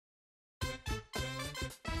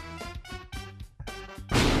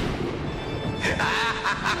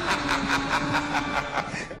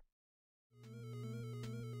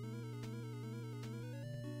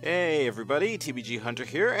Hey everybody, TBGhunter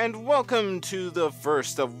here, and welcome to the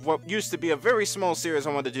first of what used to be a very small series I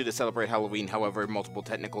wanted to do to celebrate Halloween. However, multiple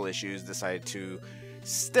technical issues decided to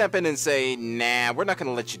step in and say, nah, we're not going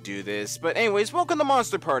to let you do this. But anyways, welcome to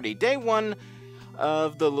Monster Party, day one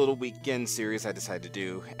of the little weekend series I decided to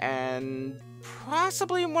do, and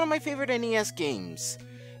possibly one of my favorite NES games.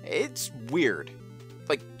 It's weird,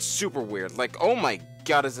 like super weird, like oh my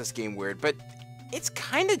god is this game weird, but it's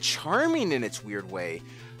kind of charming in its weird way.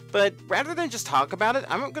 But rather than just talk about it,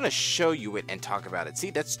 I'm going to show you it and talk about it. See,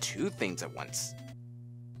 that's two things at once.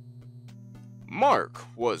 Mark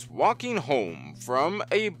was walking home from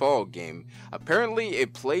a ball game. Apparently,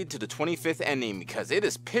 it played to the 25th inning because it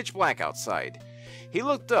is pitch black outside. He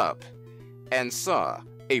looked up and saw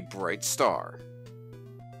a bright star.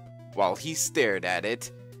 While he stared at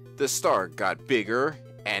it, the star got bigger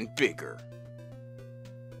and bigger.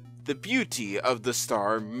 The beauty of the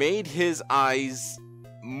star made his eyes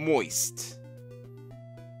moist.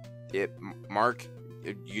 Mark,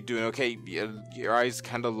 you doing okay? Your eyes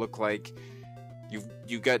kind of look like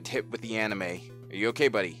you got hit with the anime. Are you okay,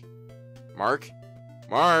 buddy? Mark?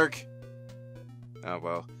 Mark! Oh,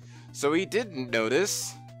 well. So he didn't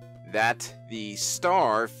notice that the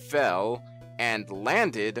star fell and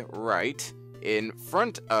landed right in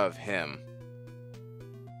front of him.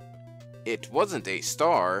 It wasn't a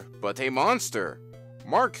star, but a monster.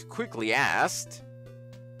 Mark quickly asked,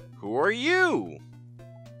 "Who are you?"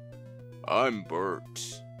 "I'm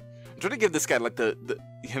Bert." I'm trying to give this guy like the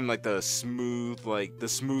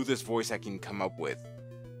smoothest voice I can come up with.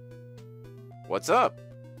 "What's up?"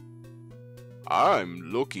 "I'm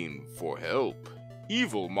looking for help.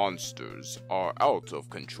 Evil monsters are out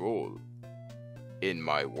of control. In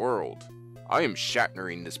my world, I am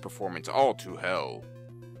shattering this performance all to hell.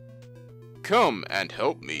 Come and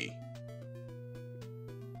help me."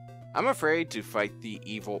 "I'm afraid to fight the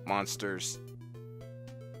evil monsters."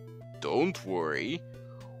 "Don't worry.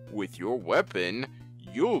 With your weapon,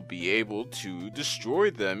 you'll be able to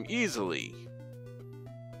destroy them easily."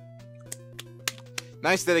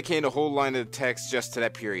 Nice dedicating a whole line of text just to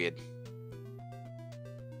that period.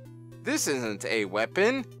 "This isn't a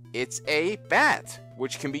weapon, it's a bat,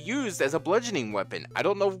 which can be used as a bludgeoning weapon. I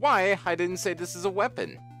don't know why I didn't say this is a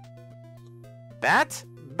weapon." "Bat?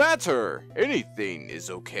 Batter! Anything is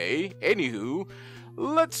okay. Anywho,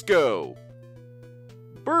 let's go."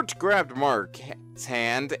 Bert grabbed Mark's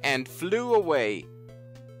hand and flew away.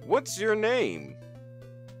 "What's your name?"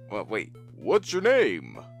 "Well, wait. What's your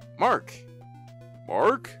name?" "Mark."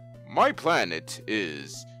 "Mark? My planet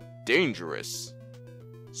is dangerous.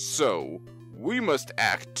 So, we must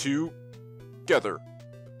act together."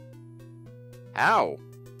 "How?"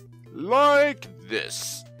 "Like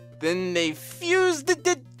this." Then they fused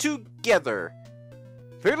it together.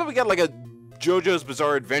 Apparently we got like a JoJo's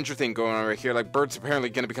Bizarre Adventure thing going on right here. Like Bert's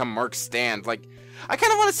apparently gonna become Mark's stand. Like, I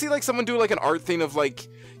kind of want to see like someone do like an art thing of like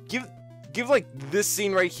give like this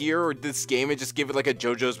scene right here or this game and just give it like a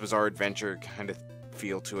JoJo's Bizarre Adventure kind of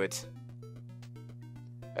feel to it.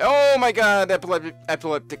 Oh my god,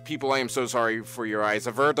 epileptic people, I am so sorry for your eyes.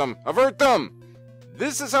 Avert them! Avert them!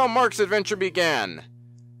 This is how Mark's adventure began.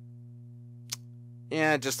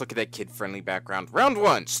 Yeah, just look at that kid-friendly background. Round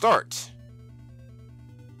one, start!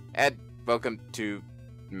 Ed, welcome to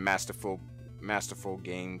masterful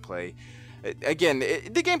gameplay. Again,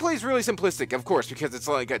 the gameplay is really simplistic, of course, because it's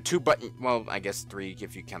like a two-button... Well, I guess three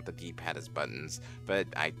if you count the D-pad as buttons, but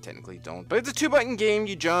I technically don't. But it's a two-button game.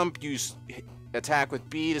 You jump, you attack with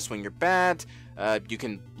B to swing your bat, you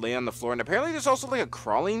can lay on the floor, and apparently there's also like a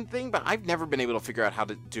crawling thing, but I've never been able to figure out how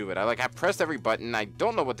to do it. I pressed every button, I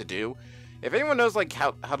don't know what to do. If anyone knows like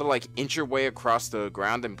how to like inch your way across the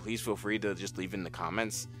ground, then please feel free to just leave it in the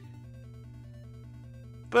comments.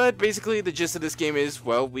 But basically the gist of this game is,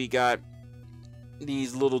 well, we got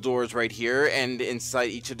these little doors right here, and inside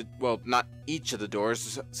each of the, well, not each of the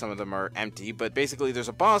doors, some of them are empty, but basically there's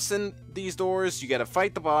a boss in these doors. You gotta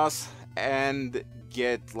fight the boss and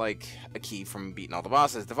get like a key from beating all the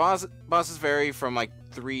bosses. The bosses vary from like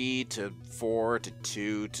 3 to 4 to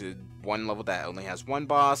 2 to 1 level that only has one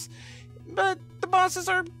boss. But the bosses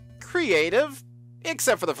are creative,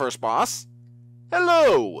 except for the first boss.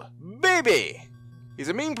 Hello, baby! He's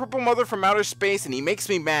a mean purple mother from outer space, and he makes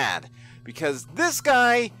me mad, because this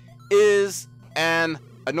guy is an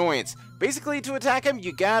annoyance. Basically, to attack him,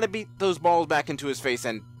 you gotta beat those balls back into his face,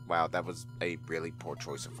 and wow, that was a really poor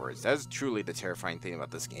choice of words. That's truly the terrifying thing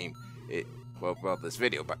about this game. Well, this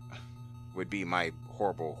video, but would be my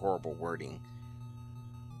horrible wording.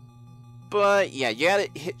 But yeah, you gotta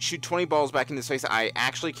shoot 20 balls back in his face. I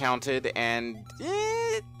actually counted, and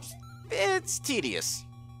it's tedious.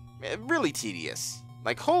 Really tedious.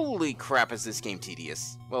 Like, holy crap, is this game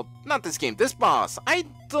tedious. Well, not this game, this boss. I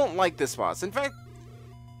don't like this boss. In fact,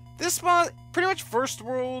 this boss, pretty much First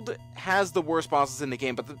World has the worst bosses in the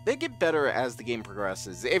game, but they get better as the game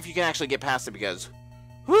progresses, if you can actually get past it, because,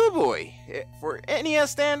 whoo boy, for NES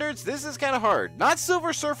standards, this is kind of hard. Not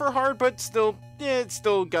Silver Surfer hard, but still, it's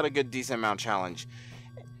still got a good, decent amount of challenge.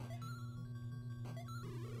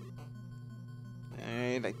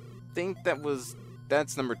 And I think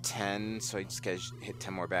that's number 10, so I just gotta hit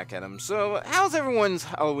 10 more back at him. So, how's everyone's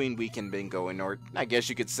Halloween weekend been going? Or, I guess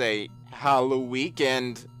you could say, Halloween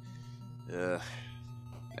weekend. I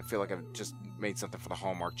feel like I've just made something for the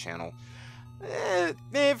Hallmark channel.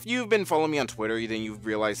 If you've been following me on Twitter, then you've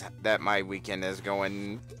realized that my weekend is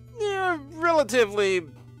going relatively,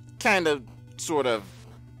 kind of, sort of,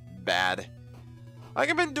 bad. Like,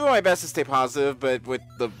 I've been doing my best to stay positive, but with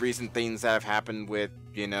the recent things that have happened with,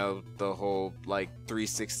 you know, the whole, like,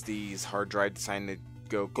 360's hard drive deciding to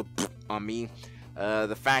go on me.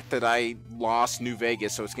 The fact that I lost New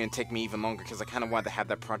Vegas, so it's going to take me even longer, because I kind of wanted to have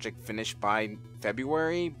that project finished by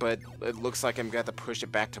February, but it looks like I'm going to have to push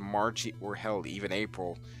it back to March, or hell, even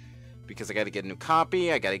April, because I got to get a new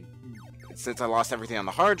copy. Since I lost everything on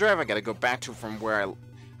the hard drive, I got to go back to from where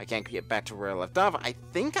I can't get back to where I left off. I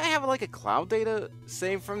think I have, like, a cloud data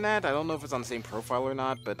saved from that. I don't know if it's on the same profile or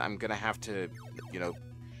not, but I'm going to have to, you know,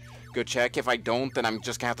 go check. If I don't, then I'm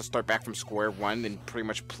just going to have to start back from square one and pretty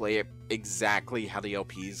much play it exactly how the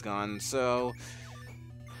LP's gone. So,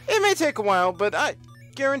 it may take a while, but I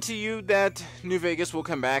guarantee you that New Vegas will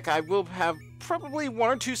come back. I will have probably 1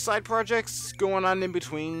 or 2 side projects going on in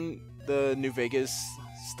between the New Vegas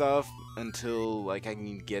stuff until, like, I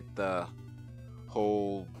can get the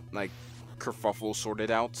whole, like, kerfuffle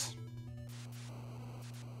sorted out.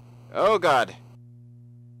 Oh god.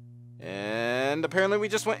 And apparently we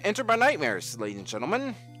just went entered by nightmares, ladies and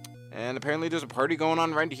gentlemen. And apparently there's a party going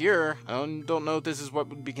on right here. I don't know if this is what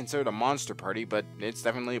would be considered a monster party, but it's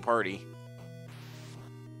definitely a party.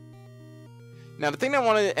 Now, the thing I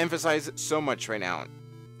want to emphasize so much right now,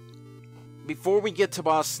 before we get to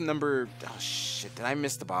boss number... Oh, shit, did I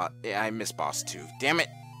miss the boss? Yeah, I missed boss 2. Damn it.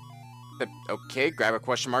 Okay, grab a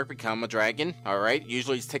question mark, become a dragon. Alright,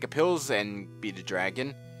 usually just take a pills and beat a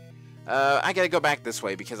dragon. I gotta go back this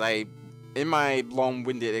way, because in my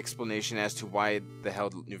long-winded explanation as to why the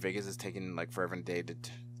hell New Vegas is taking, like, forever and a day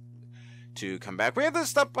to come back, we have to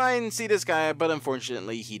stop by and see this guy, but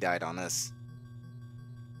unfortunately, he died on us.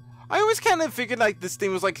 I always kind of figured, like, this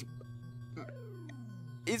thing was, like...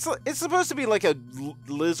 It's supposed to be like a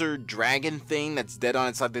lizard dragon thing that's dead on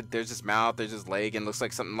its side. There's his mouth, there's his leg, and looks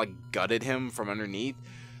like something like gutted him from underneath.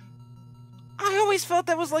 I always felt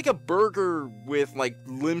that was like a burger with like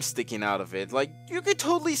limbs sticking out of it. Like, you could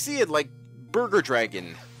totally see it, like Burger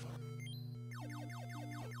Dragon.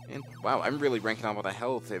 And wow, I'm really ranking on with the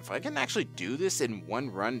health. If I can actually do this in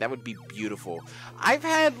one run, that would be beautiful. I've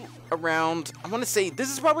had around, I want to say,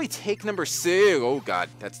 this is probably take number 6. Oh god,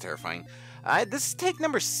 that's terrifying. This is take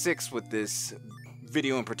number 6 with this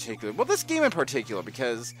video in particular. Well, this game in particular,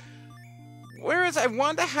 because whereas I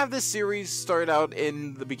wanted to have this series start out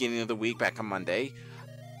in the beginning of the week, back on Monday,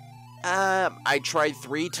 I tried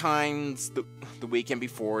 3 times the weekend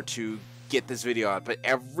before to get this video out, but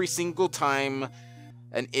every single time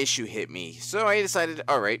an issue hit me. So I decided,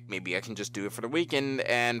 alright, maybe I can just do it for the weekend,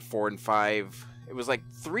 and 4 and 5. It was like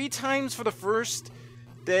 3 times for the first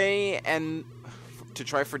day, and to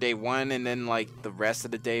try for day 1, and then like the rest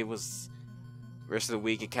of the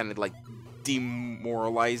week it kind of like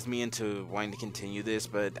demoralized me into wanting to continue this,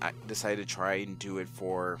 but I decided to try and do it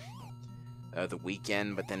for the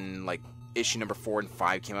weekend. But then like issue number 4 and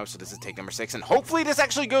 5 came up, so this is take number 6, and hopefully this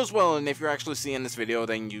actually goes well. And if you're actually seeing this video,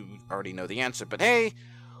 then you already know the answer. But hey,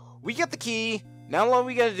 we got the key. Now all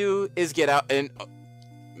we gotta do is get out, and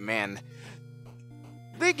man,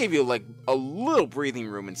 they give you like a little breathing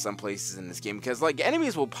room in some places in this game, because like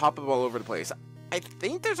enemies will pop up all over the place. I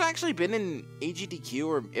think there's actually been an AGDQ,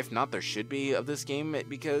 or if not, there should be, of this game,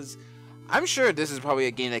 because I'm sure this is probably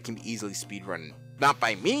a game that can be easily speedrun. Not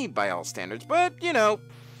by me, by all standards, but, you know,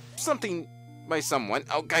 something by someone.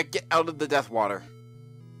 Oh god, get out of the death water.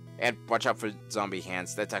 And watch out for zombie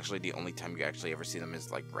hands. That's actually the only time you actually ever see them,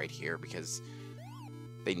 is like right here, because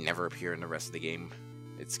they never appear in the rest of the game.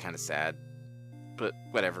 It's kind of sad. But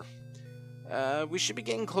whatever. We should be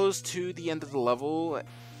getting close to the end of the level,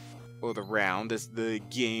 or the round, as the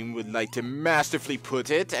game would like to masterfully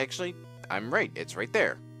put it. Actually, I'm right. It's right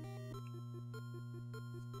there.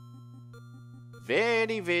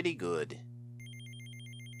 Very, very good.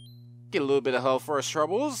 get a little bit of health for our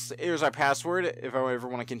troubles. Here's our password if I ever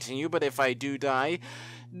want to continue, but if I do die,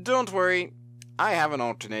 don't worry, I have an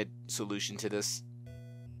alternate solution to this.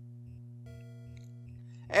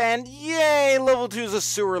 And yay, level 2 is a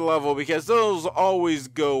sewer level, because those always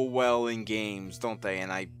go well in games, don't they?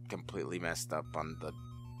 And I completely messed up on the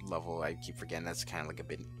level. I keep forgetting that's kind of like a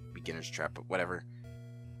beginner's trap, but whatever.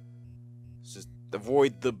 Just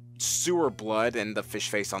avoid the sewer blood and the fish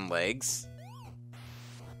face on legs.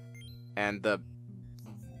 And the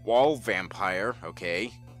wall vampire,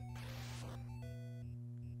 okay.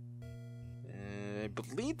 I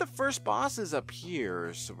believe the first boss is up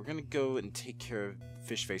here, so we're gonna go and take care of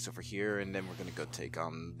fish face over here, and then we're gonna go take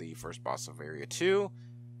on the first boss of area 2.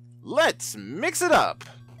 Let's mix it up!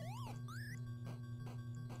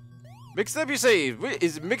 Mix it up, you say?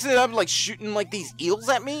 Is mixing it up like shooting like these eels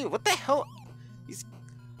at me? What the hell? These,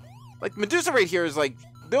 like Medusa right here is like,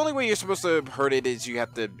 the only way you're supposed to hurt it is you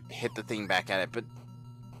have to hit the thing back at it, but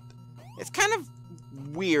it's kind of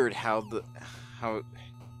weird how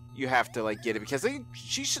you have to like get it, because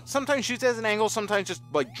she sometimes shoots at an angle, sometimes just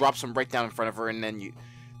like drops them right down in front of her, and then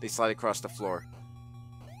they slide across the floor.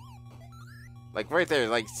 Like right there,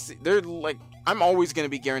 like they're like, I'm always gonna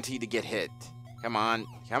be guaranteed to get hit. Come on,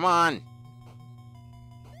 come on,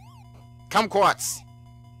 kumquats,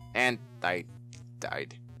 and I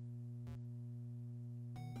died.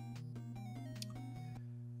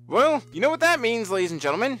 Well, you know what that means, ladies and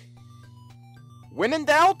gentlemen. When in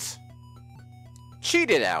doubt,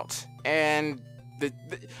 cheat it out. And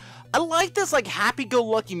I like this like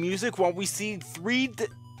happy-go-lucky music while we see 3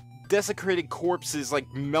 desecrated corpses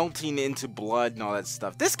like melting into blood and all that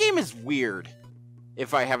stuff. This game is weird,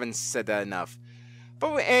 if I haven't said that enough.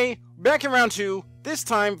 But hey, back in round 2, this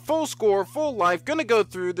time full score, full life, gonna go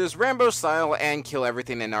through this Rambo style and kill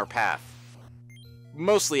everything in our path.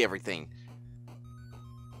 Mostly everything.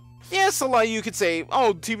 Yes, a lot of you could say,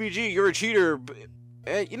 oh, TBG, you're a cheater.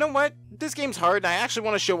 But, you know what? This game's hard, and I actually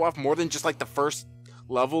want to show off more than just like the first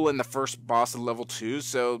level and the first boss of level 2,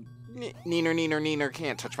 so neener,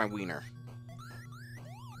 can't touch my wiener.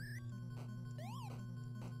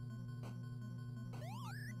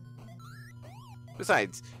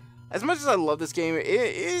 Besides, as much as I love this game,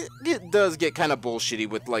 it does get kind of bullshitty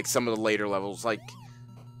with like some of the later levels. Like,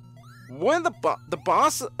 one of the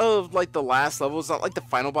boss of like the last level is not like the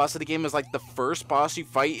final boss of the game, is like the first boss you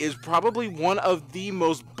fight is probably one of the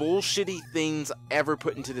most bullshitty things ever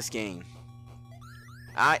put into this game.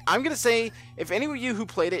 I'm gonna say, if any of you who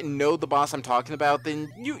played it and know the boss I'm talking about,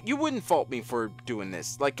 then you wouldn't fault me for doing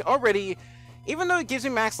this. Like, already, even though it gives me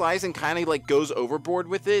max lives and kind of like goes overboard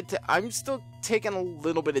with it, I'm still taking a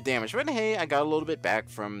little bit of damage. But hey, I got a little bit back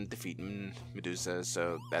from defeating Medusa,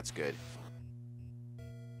 so that's good.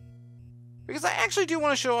 Because I actually do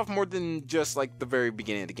want to show off more than just like the very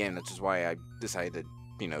beginning of the game, which is why I decided to,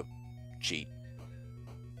 you know, cheat.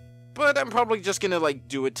 But I'm probably just gonna like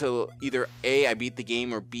do it till either A, I beat the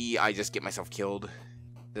game, or B, I just get myself killed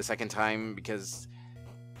the second time, because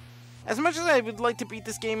as much as I would like to beat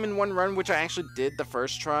this game in one run, which I actually did the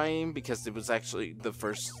first try, because it was actually the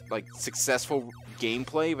first like successful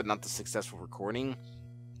gameplay, but not the successful recording.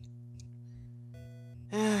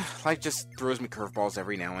 Life just throws me curveballs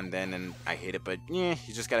every now and then, and I hate it, but yeah,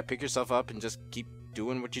 you just gotta pick yourself up and just keep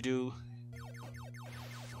doing what you do.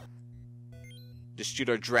 Just shoot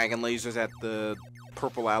our dragon lasers at the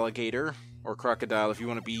purple alligator, or crocodile if you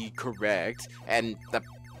want to be correct, and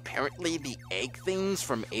apparently the egg things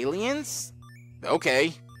from Aliens?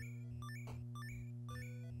 Okay.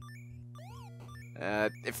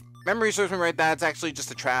 If memory serves me right, that's actually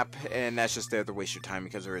just a trap, and that's just there to waste your time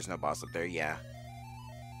because there is no boss up there, yeah.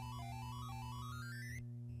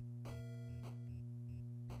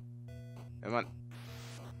 Come on.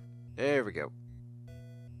 There we go.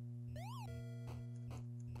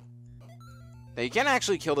 Now, you can't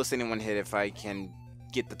actually kill this in one hit if I can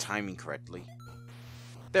get the timing correctly.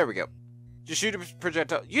 There we go. Just shoot a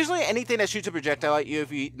projectile. Usually anything that shoots a projectile at you,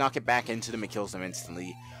 if you knock it back into them, it kills them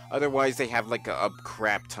instantly. Otherwise, they have like a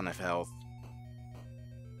crap ton of health.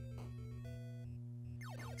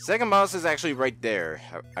 Second boss is actually right there,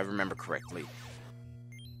 I remember correctly.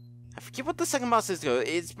 I forget what the second boss is, though.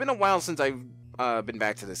 It's been a while since I've been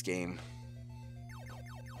back to this game.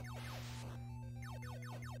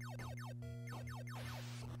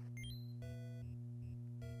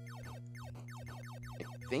 I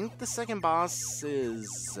think the second boss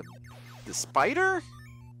is the spider?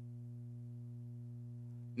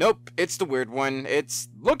 Nope, it's the weird one. It's,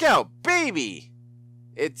 look out, baby!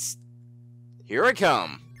 It's, here I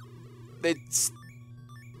come. It's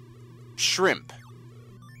shrimp.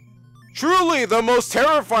 Truly the most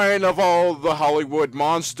terrifying of all the Hollywood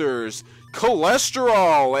monsters.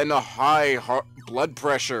 Cholesterol and a high blood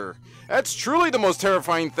pressure. That's truly the most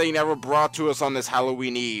terrifying thing ever brought to us on this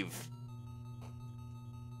Halloween Eve.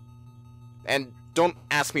 And don't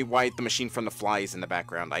ask me why the machine from The Fly is in the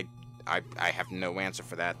background. I have no answer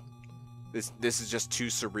for that. This is just too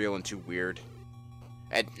surreal and too weird.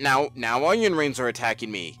 And now onion rings are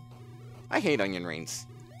attacking me. I hate onion rings.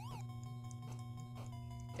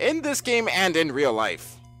 In this game and in real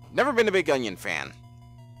life. Never been a big onion fan.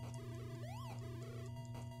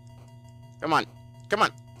 Come on. Come on.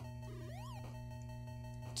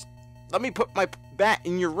 Let me put my bat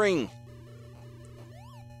in your ring.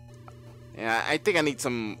 Yeah, I think I need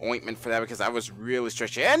some ointment for that because I was really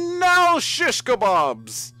stretchy. And now, shish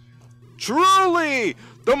kebabs! Truly,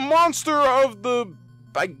 the monster of the...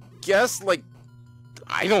 I guess, like...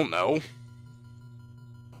 I don't know.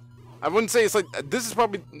 I wouldn't say it's like... This is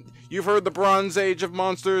probably... You've heard the Bronze Age of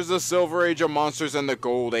monsters, the Silver Age of monsters, and the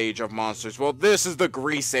Gold Age of monsters. Well, this is the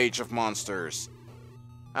Grease Age of monsters.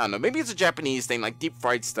 I don't know, maybe it's a Japanese thing, like deep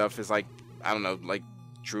fried stuff is like, I don't know, like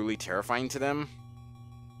truly terrifying to them.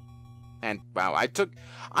 And wow, I took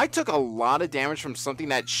a lot of damage from something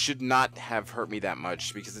that should not have hurt me that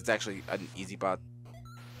much because it's actually an easy bot.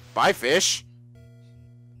 Bye, fish.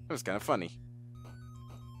 That was kind of funny.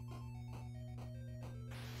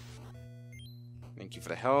 Thank you for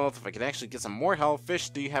the health. If I could actually get some more health,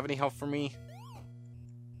 fish, do you have any health for me?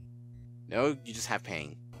 No, you just have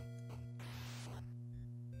pain.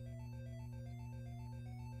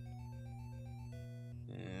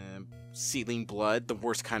 Sealing blood, the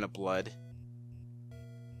worst kind of blood.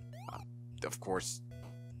 Of course.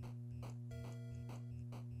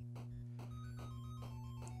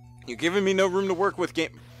 You're giving me no room to work with,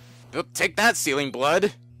 game. Take that, sealing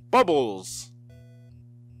blood. Bubbles.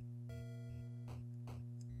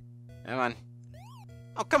 Come on.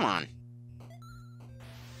 Oh, come on.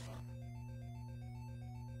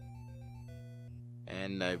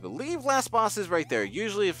 And I believe last boss is right there.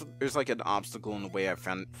 Usually if there's like an obstacle in the way I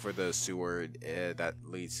found for the sewer, that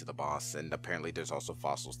leads to the boss. And apparently there's also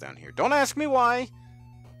fossils down here. Don't ask me why.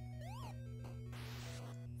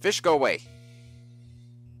 Fish, go away.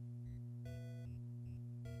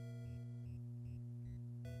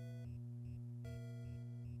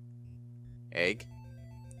 Egg.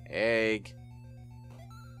 Egg.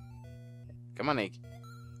 Come on, egg.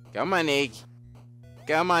 Come on, egg.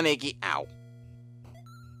 Come on, eggy. Ow.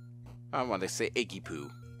 I want to say eggy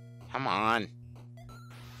poo. Come on.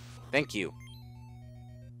 Thank you.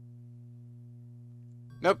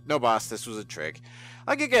 Nope, no boss. This was a trick.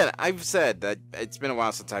 Like again, I've said that it's been a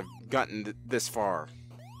while since I've gotten this far.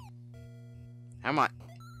 Come on.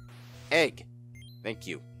 Egg. Thank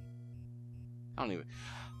you. I don't even...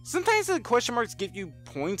 Sometimes the question marks give you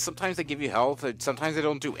points, sometimes they give you health, and sometimes they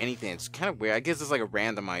don't do anything. It's kind of weird. I guess it's like a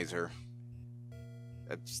randomizer.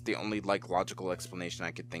 That's the only, like, logical explanation I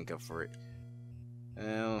could think of for it.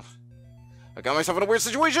 Well, I got myself in a weird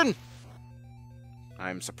situation!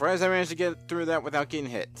 I'm surprised I managed to get through that without getting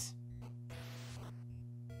hit.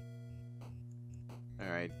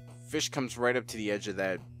 Alright, fish comes right up to the edge of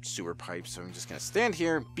that sewer pipe, so I'm just gonna stand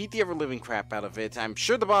here, beat the ever-living crap out of it. I'm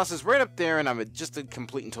sure the boss is right up there, and I'm just a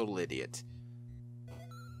complete and total idiot.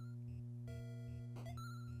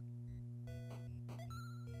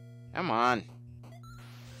 Come on.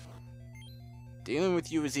 Dealing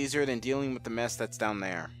with you is easier than dealing with the mess that's down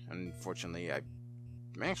there. Unfortunately,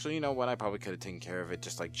 actually, you know what? I probably could have taken care of it,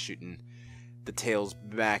 just like shooting the tails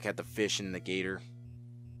back at the fish and the gator.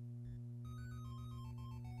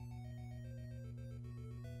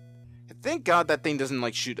 Thank God that thing doesn't,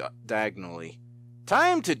 like, shoot diagonally.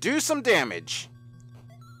 Time to do some damage!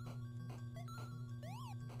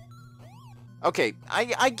 Okay,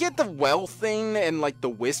 I get the well thing and, like, the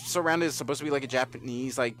wisps around it is supposed to be, like, a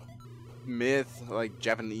Japanese, like, myth, like,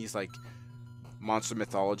 Japanese, like, monster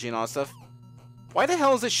mythology and all that stuff. Why the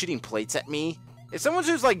hell is it shooting plates at me? If someone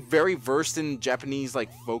who's, like, very versed in Japanese,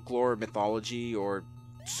 like, folklore, mythology, or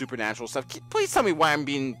supernatural stuff, please tell me why I'm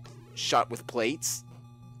being shot with plates.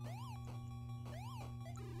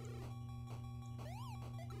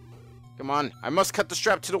 Come on, I must cut the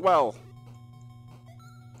strap to the well.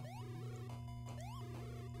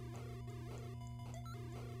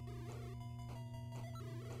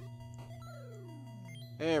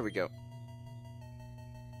 There we go.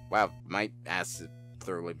 Wow, my ass has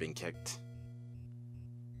thoroughly been kicked.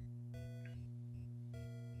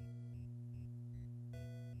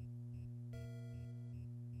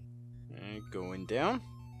 And going down.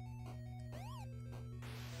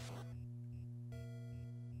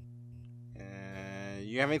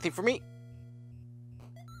 You have anything for me?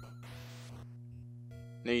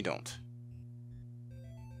 No, you don't.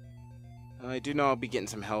 I do know I'll be getting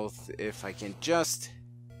some health if I can just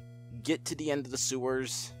get to the end of the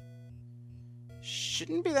sewers.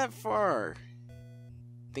 Shouldn't be that far.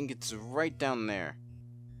 I think it's right down there.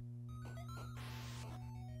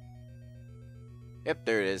 Yep,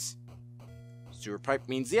 there it is. Sewer pipe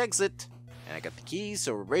means the exit. And I got the keys,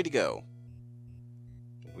 so we're ready to go.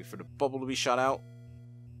 Wait for the bubble to be shot out.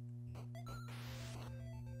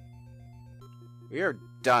 We are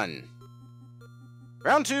done.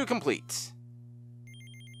 Round 2 complete.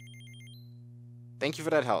 Thank you for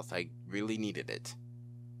that health. I really needed it.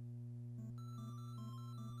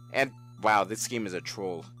 And, wow, this game is a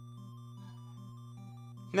troll.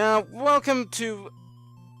 Now, welcome to...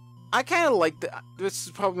 I kind of like this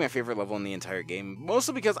is probably my favorite level in the entire game.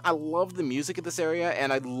 Mostly because I love the music of this area,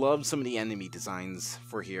 and I love some of the enemy designs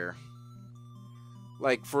for here.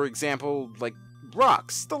 Like, for example, like,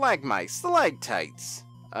 rocks, stalagmites, stalactites.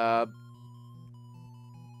 What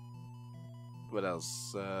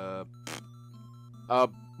else?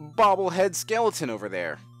 Bobblehead skeleton over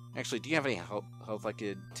there. Actually, do you have any health I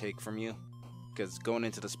could take from you? Because going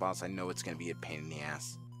into the spots, I know it's going to be a pain in the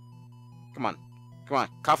ass. Come on. Come on.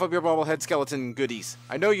 Cough up your bobblehead skeleton goodies.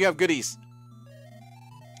 I know you have goodies.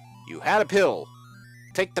 You had a pill.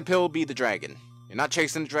 Take the pill, be the dragon. You're not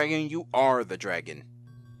chasing the dragon, you are the dragon.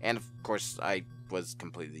 And, of course, I was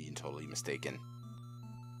completely and totally mistaken.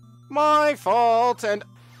 My fault, and...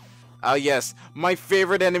 yes, my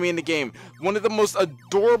favorite enemy in the game. One of the most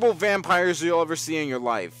adorable vampires you'll ever see in your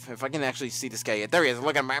life. If I can actually see this guy. There he is,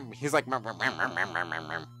 look at him. He's like... Look at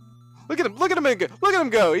him, look at him go. Look at him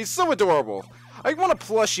go, he's so adorable. I want a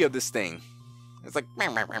plushie of this thing. It's like...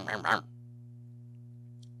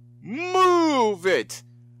 Move it!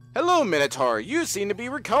 Hello, Minotaur. You seem to be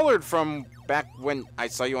recolored from back when I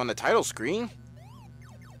saw you on the title screen.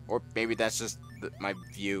 Or maybe that's just my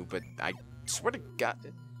view, but I swear to God...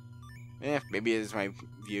 maybe it is my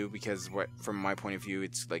view, because from my point of view,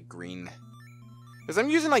 it's, like, green. Because I'm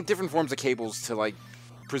using, like, different forms of cables to, like,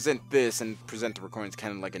 present this and present the recordings,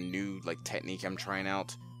 kind of like a new, like, technique I'm trying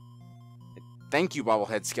out. Thank you,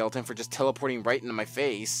 Bobblehead Skeleton, for just teleporting right into my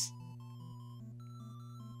face.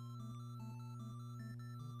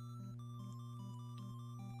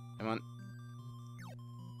 Come on.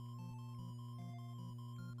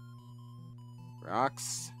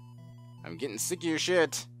 Rocks. I'm getting sick of your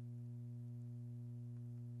shit.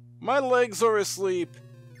 My legs are asleep.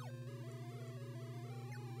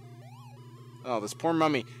 Oh, this poor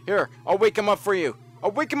mummy. Here, I'll wake him up for you.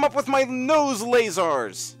 I'll wake him up with my nose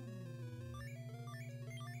lasers.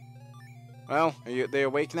 Well, are they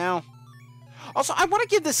awake now? Also, I want to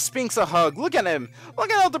give this Sphinx a hug. Look at him.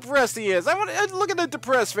 Look at how depressed he is. I want to look at the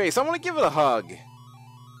depressed face. I want to give it a hug.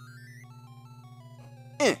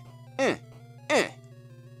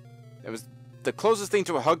 That was the closest thing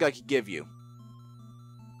to a hug I could give you.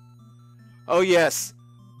 Oh yes,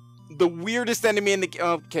 the weirdest enemy in the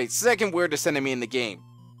okay, second weirdest enemy in the game.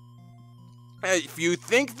 If you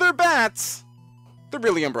think they're bats, they're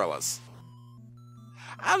really umbrellas.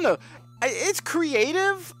 I don't know. It's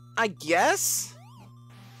creative, I guess.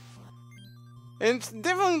 And it's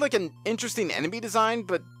definitely like an interesting enemy design,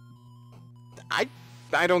 but I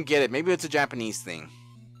don't get it. Maybe it's a Japanese thing.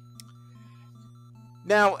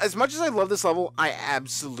 Now, as much as I love this level, I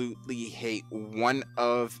absolutely hate one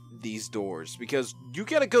of these doors, because you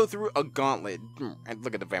gotta go through a gauntlet. And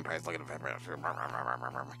look at the vampires, look at the vampires.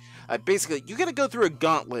 Basically, you gotta go through a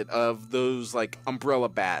gauntlet of those, like, umbrella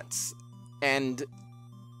bats. And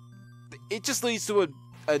it just leads to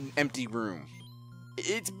an empty room.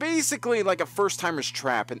 It's basically like a first-timer's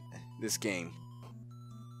trap in this game.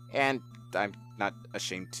 And I'm not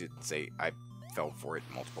ashamed to say I fell for it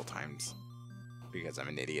multiple times, because I'm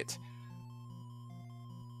an idiot.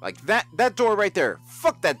 Like, that door right there.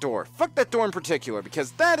 Fuck that door. Fuck that door in particular,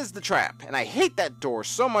 because that is the trap. And I hate that door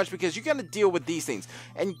so much, because you gotta deal with these things.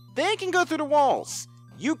 And they can go through the walls.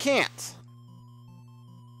 You can't.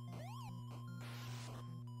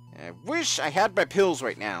 And I wish I had my pills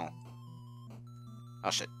right now. Oh,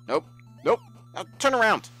 shit. Nope. Nope. Now, turn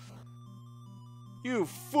around. You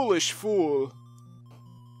foolish fool.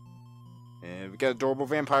 And we got adorable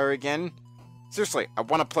vampire again. Seriously, I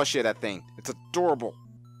want to plushie that thing. It's adorable.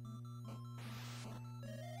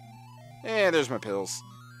 And there's my pills.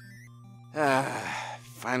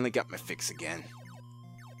 Finally got my fix again.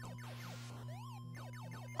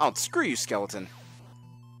 Oh, screw you, skeleton.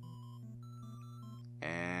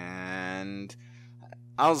 And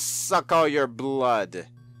I'll suck all your blood.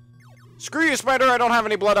 Screw you, spider, I don't have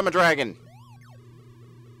any blood, I'm a dragon.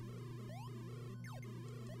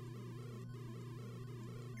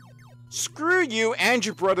 Screw killing you and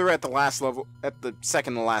your brother at the last level, at the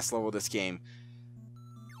second to last level of this game.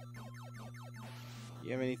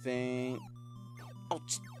 You have anything? Oh,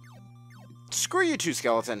 screw you too,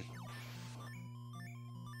 skeleton.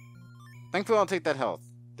 Thankfully, I'll take that health.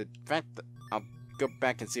 The fact that I'll go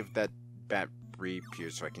back and see if that bat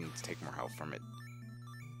reappears so I can take more health from it.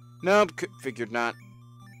 Nope, figured not.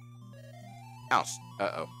 Ouch.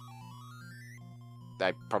 Uh-oh.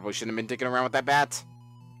 I probably shouldn't have been dicking around with that bat.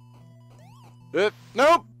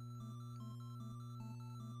 Nope!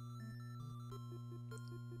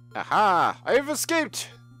 Aha! I have escaped!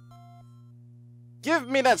 Give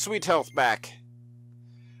me that sweet health back.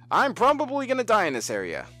 I'm probably gonna die in this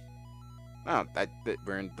area. Oh,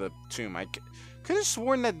 we're in the tomb. I could have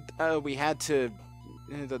sworn that we had to...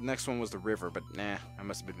 the next one was the river, but nah, I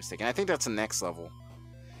must have been mistaken. I think that's the next level.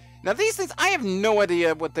 Now these things, I have no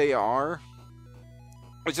idea what they are.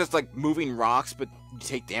 It's just like moving rocks, but you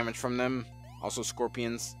take damage from them. Also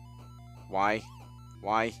scorpions. Why?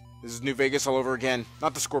 Why? This is New Vegas all over again.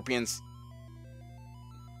 Not the scorpions.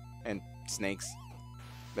 And snakes.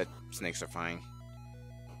 But snakes are fine.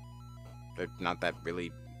 They're not that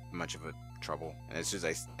really much of a trouble. And as soon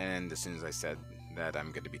as I said that,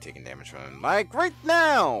 I'm going to be taking damage from them. Like right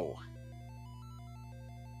now!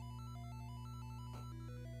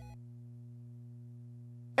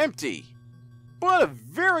 Empty. But a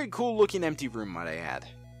very cool looking empty room, might I add.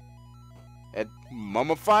 And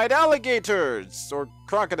mummified alligators! Or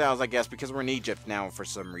crocodiles, I guess, because we're in Egypt now for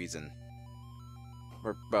some reason.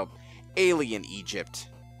 Or, well, alien Egypt.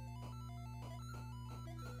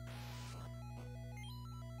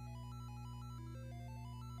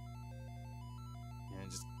 And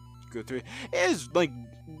just go through it. It is, like,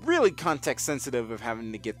 really context sensitive of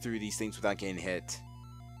having to get through these things without getting hit.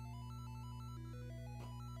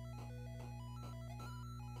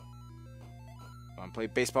 Play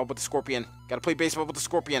baseball with the scorpion. Gotta play baseball with the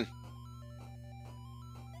scorpion.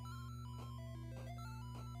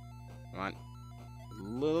 Come on. A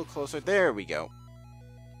little closer. There we go.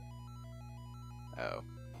 Oh.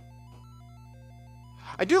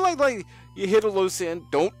 I do like you hit a low sand.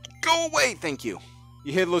 Don't go away. Thank you.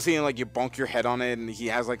 You hit a low sand and like you bonk your head on it, and he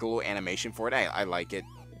has like a little animation for it. I like it.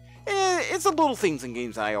 It's the little things in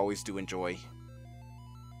games I always do enjoy.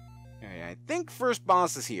 Alright, I think first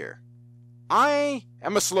boss is here. I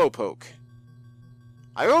am a slowpoke.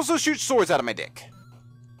 I also shoot swords out of my dick.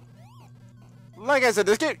 Like I said,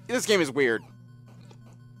 this game is weird.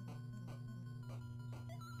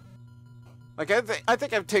 Like I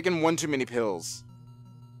think I've taken one too many pills.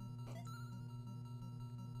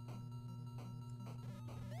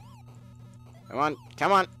 Come on,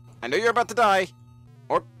 come on. I know you're about to die.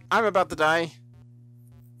 Or I'm about to die.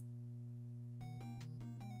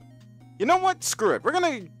 You know what? Screw it. We're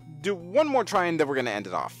gonna do one more try and then we're gonna end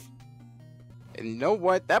it off. And you know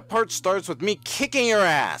what? That part starts with me kicking your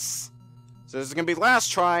ass. So this is gonna be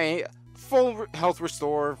last try, full health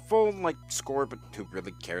restore, full like score, but who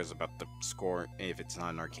really cares about the score if it's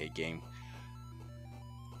not an arcade game?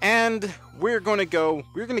 And we're gonna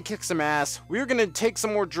kick some ass, we're gonna take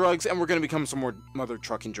some more drugs, and we're gonna become some more mother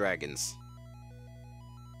trucking dragons.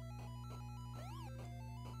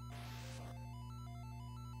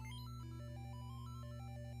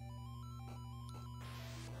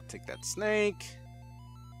 Take that snake.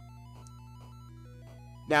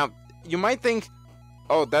 Now, you might think,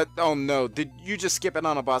 oh no, did you just skip it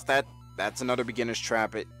on a boss? That's another beginner's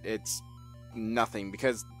trap. It's nothing,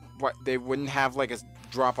 because what they wouldn't have like a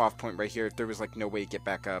drop-off point right here if there was like no way to get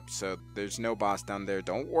back up. So there's no boss down there.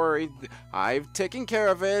 Don't worry, I've taken care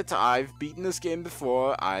of it. I've beaten this game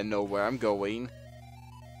before. I know where I'm going.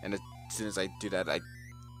 And as soon as I do that, I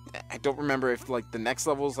don't remember if like the next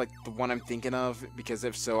level is like the one I'm thinking of, because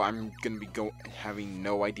if so, I'm gonna be having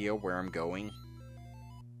no idea where I'm going.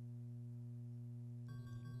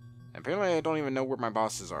 Apparently, I don't even know where my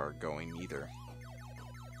bosses are going either.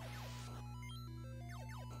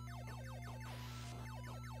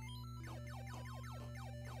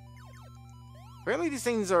 Apparently, these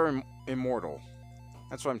things are immortal.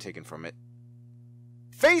 That's what I'm taking from it.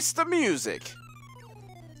 Face the music!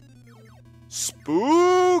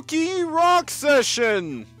 Spooky rock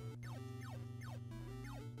session!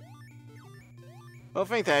 Well,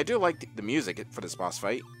 if anything, I do like the music for this boss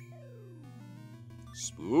fight.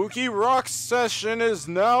 Spooky rock session is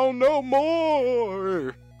now no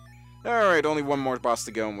more! Alright, only one more boss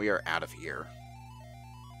to go and we are out of here.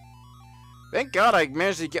 Thank God I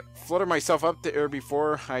managed to flutter myself up there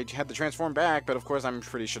before I had to transform back, but of course I'm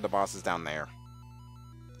pretty sure the boss is down there.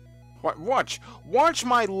 Watch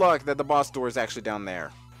my luck that the boss door is actually down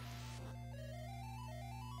there.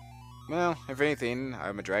 Well, if anything,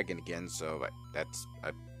 I'm a dragon again, so that's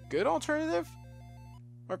a good alternative.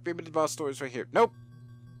 Or maybe the boss door is right here. Nope.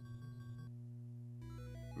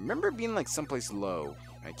 Remember it being like someplace low.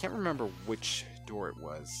 I can't remember which door it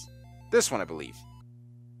was. This one, I believe.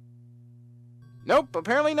 Nope,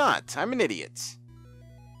 apparently not. I'm an idiot.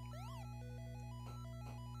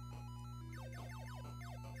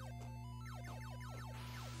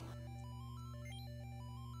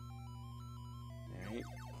 Alright.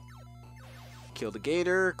 Kill the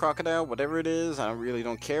gator, crocodile, whatever it is. I really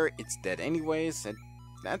don't care. It's dead anyways.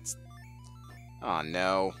 That's... Oh,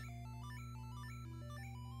 no.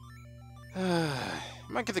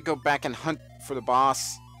 Am I going to go back and hunt for the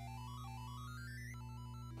boss?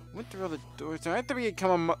 Went through all the doors. Do I have to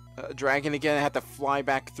become a dragon again? I had to fly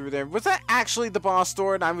back through there. Was that actually the boss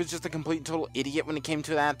door and I was just a complete and total idiot when it came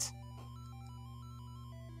to that?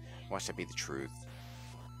 Watch that be the truth.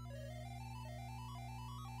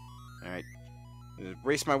 Alright.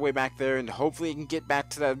 Race my way back there and hopefully I can get back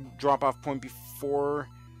to that drop-off point before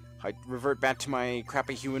I revert back to my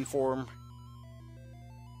crappy human form.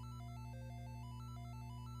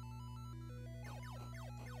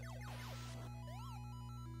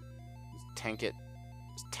 Tank it.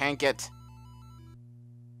 Just tank it.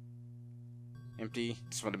 Empty.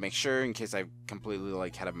 Just wanted to make sure in case I completely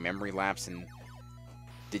like had a memory lapse and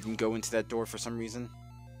didn't go into that door for some reason.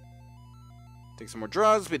 Take some more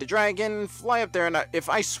drugs, be the dragon, fly up there, and if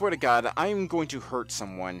I swear to God, I'm going to hurt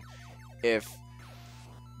someone if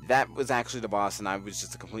that was actually the boss and I was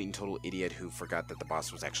just a complete and total idiot who forgot that the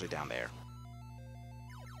boss was actually down there.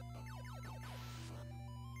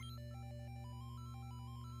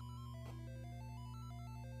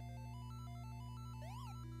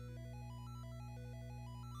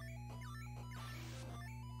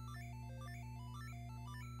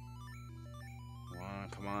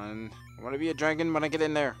 Come on. I want to be a dragon when I get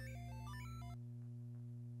in there.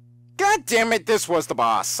 God damn it, this was the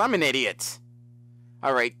boss. I'm an idiot.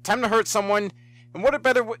 Alright, time to hurt someone. And what a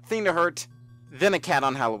better thing to hurt than a cat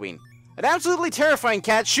on Halloween. An absolutely terrifying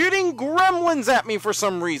cat shooting gremlins at me for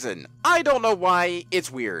some reason. I don't know why.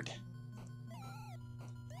 It's weird.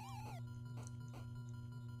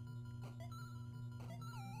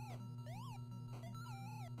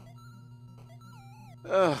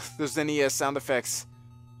 Ugh, those NES sound effects.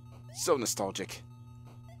 So nostalgic.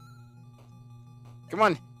 Come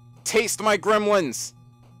on, taste my gremlins!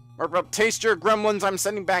 Or taste your gremlins I'm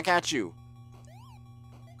sending back at you.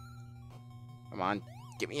 Come on,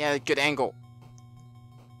 get me a good angle.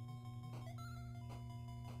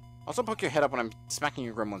 Also poke your head up when I'm smacking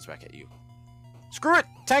your gremlins back at you. Screw it!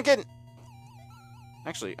 Tank it!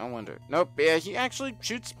 Actually, I wonder. Nope, yeah, he actually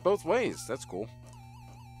shoots both ways. That's cool.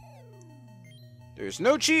 There's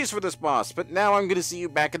no cheese for this boss, but now I'm gonna see you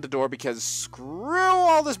back at the door because screw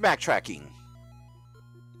all this backtracking.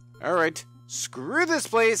 Alright, screw this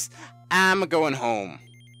place, I'm going home.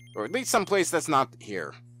 Or at least someplace that's not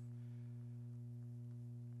here.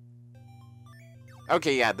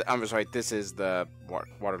 Okay, yeah, I was right, this is the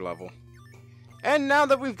water level. And now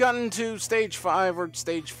that we've gotten to stage 5 or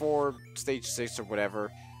stage 4, stage 6 or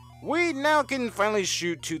whatever, we now can finally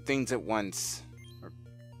shoot two things at once.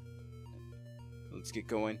 Let's get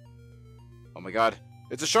going. Oh my god.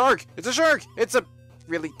 It's a shark! It's a shark! It's a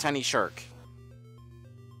really tiny shark.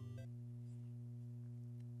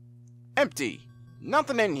 Empty.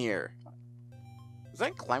 Nothing in here. Was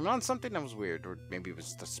I climbing on something? That was weird. Or maybe it was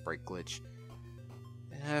just a sprite glitch.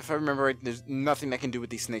 If I remember right, there's nothing I can do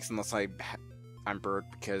with these snakes unless I'm bird,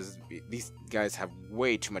 because these guys have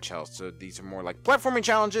way too much health. So these are more like platforming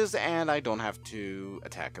challenges, and I don't have to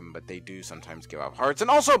attack them, but they do sometimes give out hearts.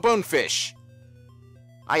 And also bonefish!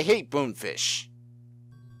 I hate bonefish.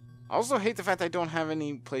 I also hate the fact I don't have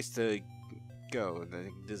any place to go.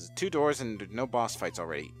 There's 2 doors and no boss fights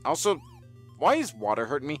already. Also, why is water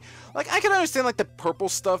hurting me? Like, I can understand, like, the purple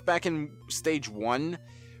stuff back in stage 1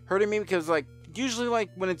 hurting me because, like, usually,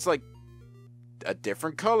 like, when it's, like, a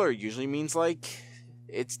different color usually means, like,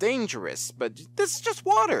 it's dangerous. But this is just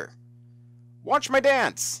water. Watch my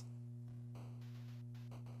dance.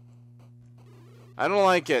 I don't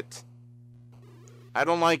like it. I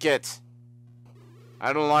don't like it.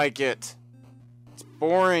 I don't like it. It's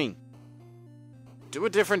boring. Do a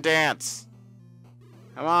different dance.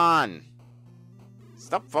 Come on.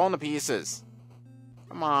 Stop falling to pieces.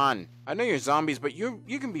 Come on. I know you're zombies, but you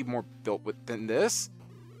can be more built than this.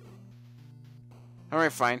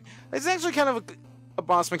 Alright, fine. It's actually kind of a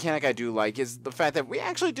boss mechanic I do like, is the fact that we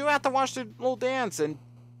actually do have to watch the little dance, and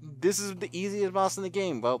this is the easiest boss in the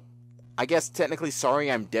game. Well, I guess technically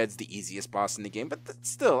Sorry I'm Dead's the easiest boss in the game, but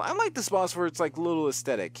still, I like this boss for its like little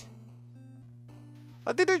aesthetic.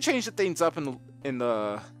 They do change the things up in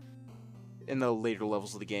the later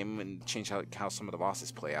levels of the game and change how some of the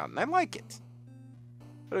bosses play out, and I like it.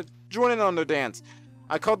 But join in on their dance.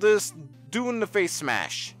 I call this doing the face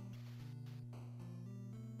smash.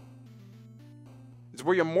 It's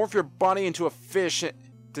where you morph your body into a fish,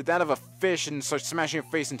 to that of a fish, and start smashing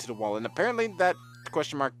your face into the wall. And apparently that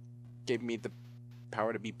question mark gave me the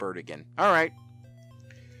power to be Bird again. Alright.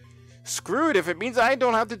 Screw it, if it means I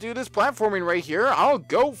don't have to do this platforming right here, I'll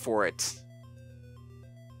go for it.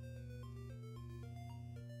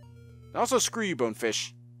 Also, screw you,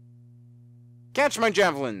 Bonefish. Catch my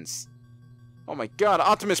javelins. Oh my god,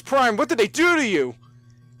 Optimus Prime, what did they do to you?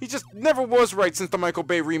 He just never was right since the Michael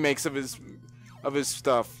Bay remakes of his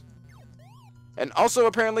stuff. And also,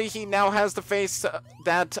 apparently, he now has the face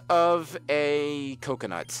that of a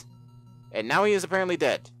coconut. And now he is apparently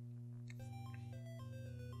dead.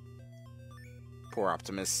 Poor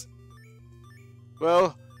Optimus.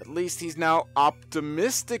 Well, at least he's now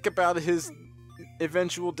optimistic about his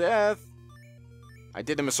eventual death. I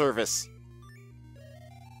did him a service.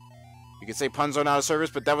 You could say puns are not a service,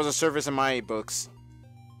 but that was a service in my books.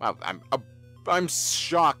 Wow, I'm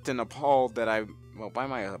shocked and appalled that well, why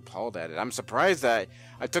am I appalled at it? I'm surprised that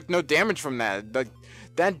I took no damage from that.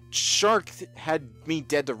 That shark had me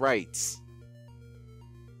dead to rights.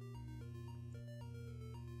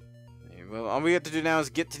 Well, all we have to do now is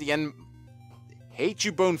get to the end. Hate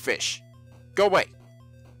you, Bonefish. Go away.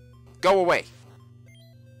 Go away.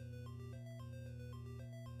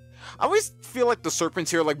 I always feel like the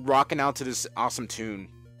serpents here are like rocking out to this awesome tune.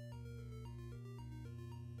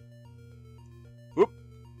 Whoop.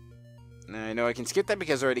 Now I know I can skip that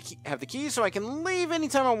because I already have the key, so I can leave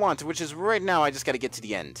anytime I want to, which is right now. I just got to get to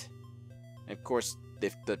the end. And of course,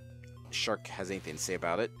 if the shark has anything to say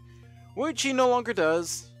about it, which he no longer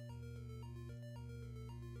does.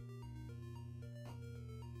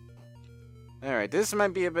 Alright, this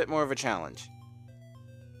might be a bit more of a challenge.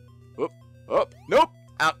 Whoop. Oh, nope.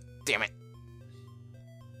 Out. Damn it.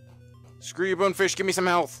 Screw you, Bonefish. Give me some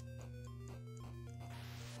health.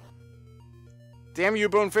 Damn you,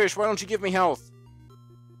 Bonefish. Why don't you give me health?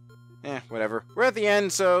 Whatever. We're at the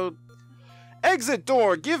end, so... Exit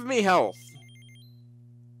door. Give me health.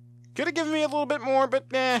 Could have given me a little bit more, but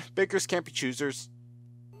bakers can't be choosers.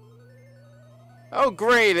 Oh,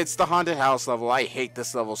 great. It's the haunted house level. I hate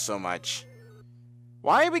this level so much.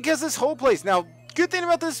 Why? Because this whole place... Now, good thing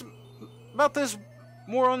about this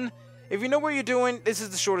moron, if you know what you're doing, this is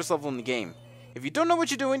the shortest level in the game. If you don't know what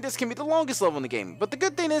you're doing, this can be the longest level in the game. But the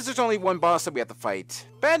good thing is there's only one boss that we have to fight.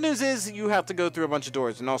 Bad news is you have to go through a bunch of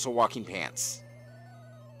doors and also walking pants.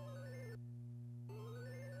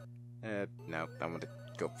 No, I want to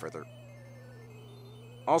go further.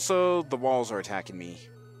 Also, the walls are attacking me.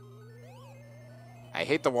 I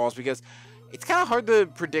hate the walls because it's kind of hard to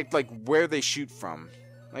predict like where they shoot from.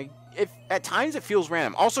 Like, at times it feels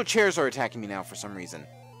random. Also, chairs are attacking me now for some reason.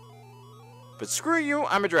 But screw you,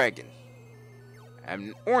 I'm a dragon.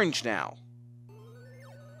 I'm orange now.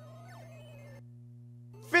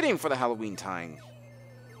 Fitting for the Halloween time.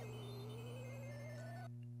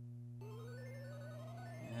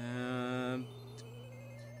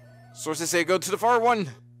 Sources say go to the far one.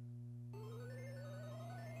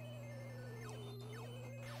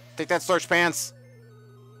 Take that, Starch Pants.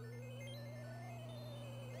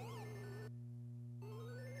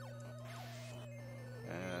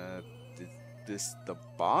 Is this the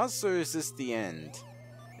boss or is this the end?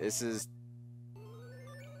 This is...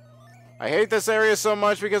 I hate this area so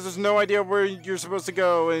much because there's no idea where you're supposed to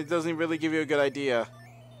go and it doesn't really give you a good idea.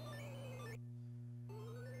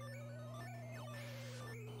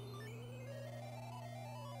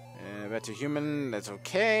 Back to human, that's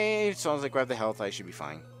okay. As long as I grab the health, I should be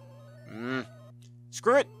fine.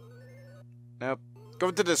 Screw it! Nope.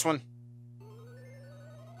 Go to this one.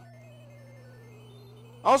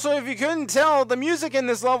 Also, if you couldn't tell, the music in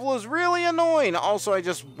this level is really annoying. Also, I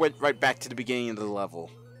just went right back to the beginning of the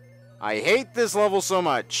level. I hate this level so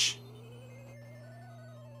much.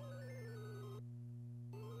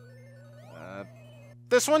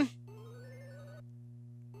 This one?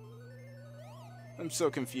 I'm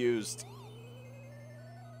so confused.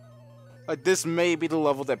 Like, this may be the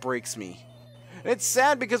level that breaks me. And it's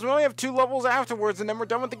sad because we only have 2 levels afterwards and then we're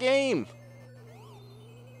done with the game.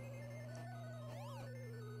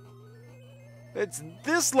 It's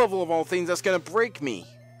this level of all things that's gonna break me.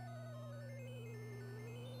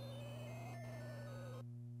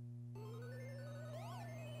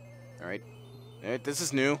 Alright. Alright, this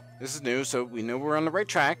is new. This is new, so we know we're on the right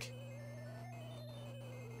track.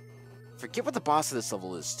 Forget what the boss of this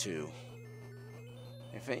level is, too.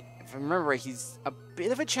 If I remember right, he's a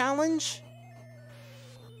bit of a challenge?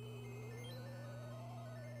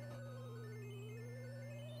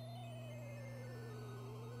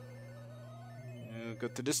 Go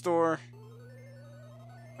through this door.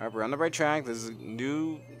 Alright, we're on the right track. There's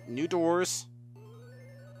new doors.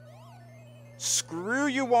 Screw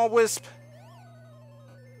you, Wall-Wisp!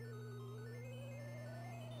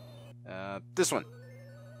 This one.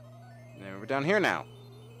 And we're down here now.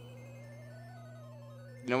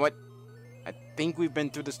 You know what? I think we've been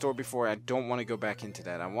through this door before. I don't want to go back into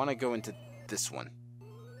that. I want to go into this one.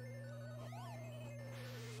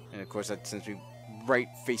 And of course, that sends me right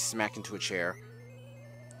face smack into a chair.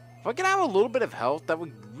 If I could have a little bit of health, that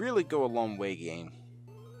would really go a long way, game.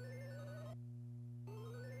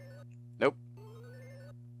 Nope.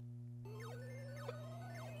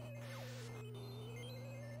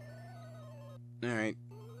 Alright.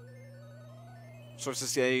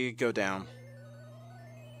 Sources say go down.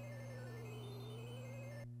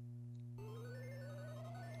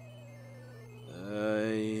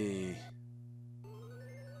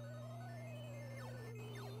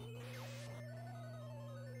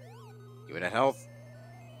 Give it a health.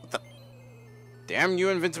 What the? Damn you,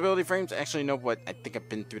 invincibility frames. Actually, you know what? I think I've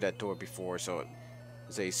been through that door before, so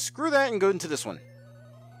say screw that and go into this one.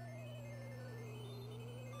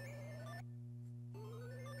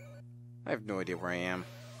 I have no idea where I am.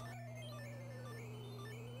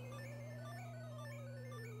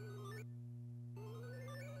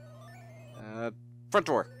 Front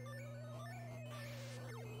door.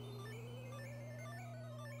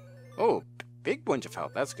 Oh, big bunch of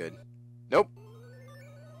health. That's good. Nope.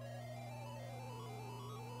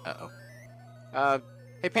 Uh-oh.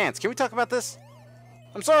 Hey, Pants, can we talk about this?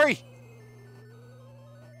 I'm sorry!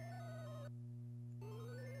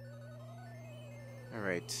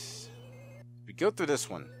 Alright. We go through this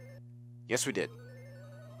one. Yes, we did.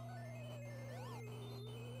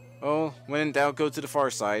 Oh, when in doubt, go to the far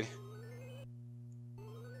side.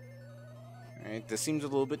 Alright, this seems a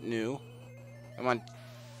little bit new. Come on,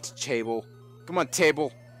 table. Come on,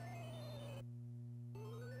 table.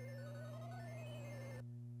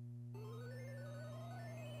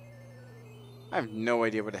 I have no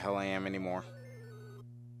idea where the hell I am anymore.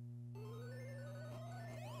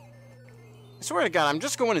 I swear to God, I'm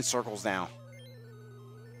just going in circles now.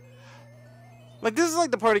 Like, this is like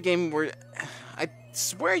the part of the game where I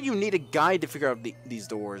swear you need a guide to figure out these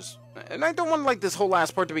doors. And I don't want, like, this whole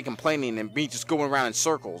last part to be complaining and me just going around in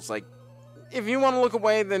circles. Like, if you want to look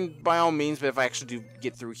away, then by all means, but if I actually do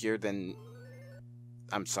get through here, then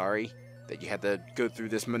I'm sorry that you had to go through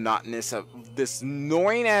this monotonous of this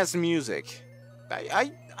annoying-ass music.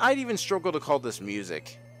 I'd even struggle to call this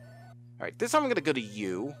music. Alright, this time I'm gonna go to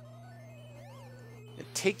you. And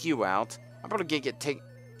take you out. I'm about to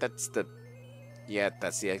that's the... Yeah,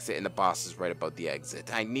 that's the exit, and the boss is right above the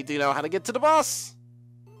exit. I need to know how to get to the boss!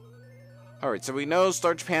 Alright, so we know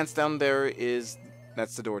Starch Pants down there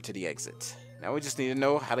that's the door to the exit. Now we just need to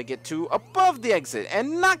know how to get to above the exit,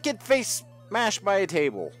 and not get face smashed by a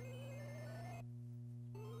table.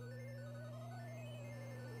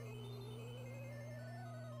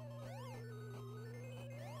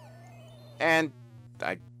 And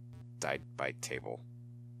I died by table.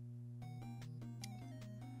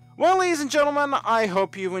 Well, ladies and gentlemen, I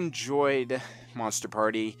hope you enjoyed Monster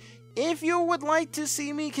Party. If you would like to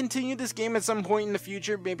see me continue this game at some point in the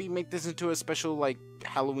future, maybe make this into a special, like,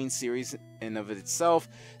 Halloween series in of itself,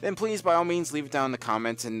 then please, by all means, leave it down in the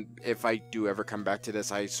comments, and if I do ever come back to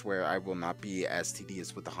this, I swear I will not be as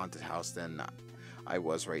tedious with the haunted house than I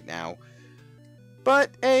was right now.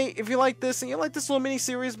 But, hey, if you like this, and you like this little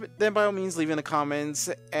mini-series, then by all means, leave in the comments,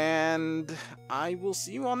 and I will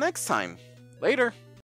see you all next time. Later!